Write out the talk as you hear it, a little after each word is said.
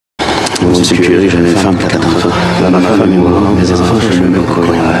Dans une sécurité, j'avais une femme, 4 enfants. Ma femme est morte, mes enfants, je ne sais même pas quoi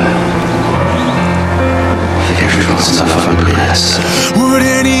il y a. Fait que je pense à faire un prière. Would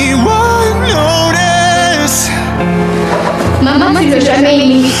anyone notice? Maman, tu l'as jamais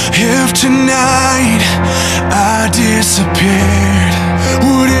aimé. If tonight I disappeared,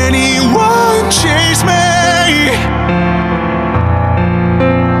 would anyone chase me?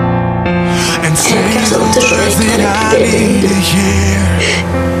 And say the words that I need to hear.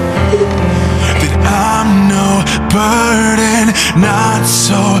 That I'm no burden, not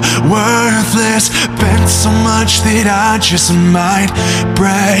so worthless, bent so much that I just might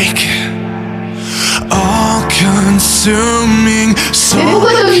break. All consuming, so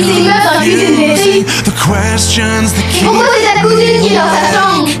confusing, the questions that keep me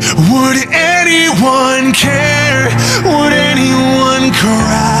awake. Would anyone care? Would anyone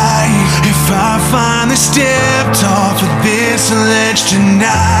cry if I finally stepped off of this ledge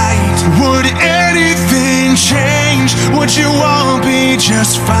tonight? Would anything change? Would you all be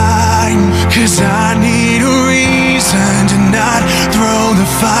just fine? 'Cause I need a reason to not throw the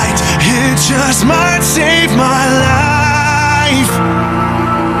fight. It just might save my life.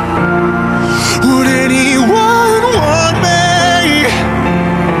 Would anyone want me?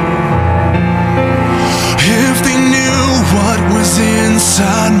 If they knew what was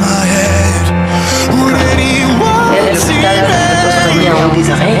inside my head, would anyone see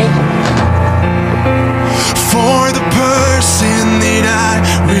me? For the person that I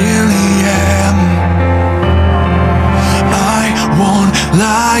really am, I won't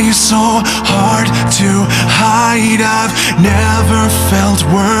lie, you're so hard to hide. I've never felt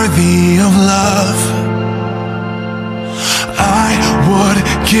worthy of love. I would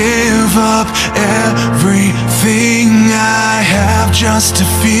give up everything I have just to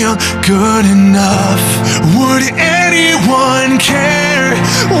feel good enough. Would anyone care?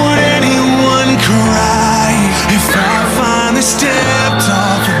 Would anyone cry if I finally stepped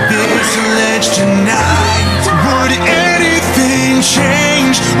off of this ledge tonight? Would anything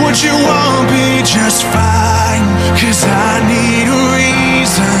change? Would you all be just fine? 'Cause I need a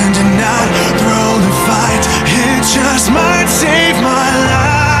reason to not throw the fight. It just might save my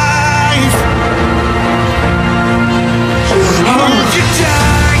life. Oh, if you're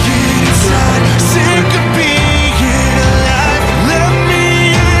dying inside, sick of being alive, let me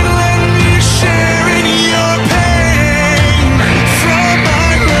in, let me share in your pain. From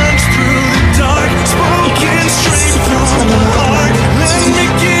my lungs through the dark, spoken straight from the heart. Let me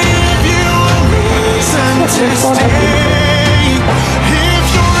give you a reason to stay. If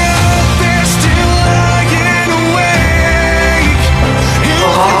you're out there still lying awake, if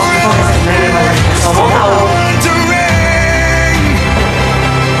you're out there still wondering,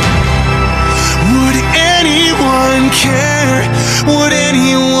 would anyone care? Would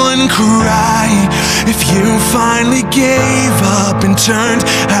anyone cry if you finally gave up and turned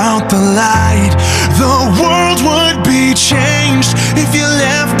out the light? The world would be changed if you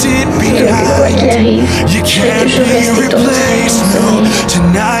left it behind. You can't be replaced, no,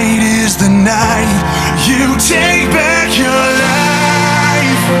 tonight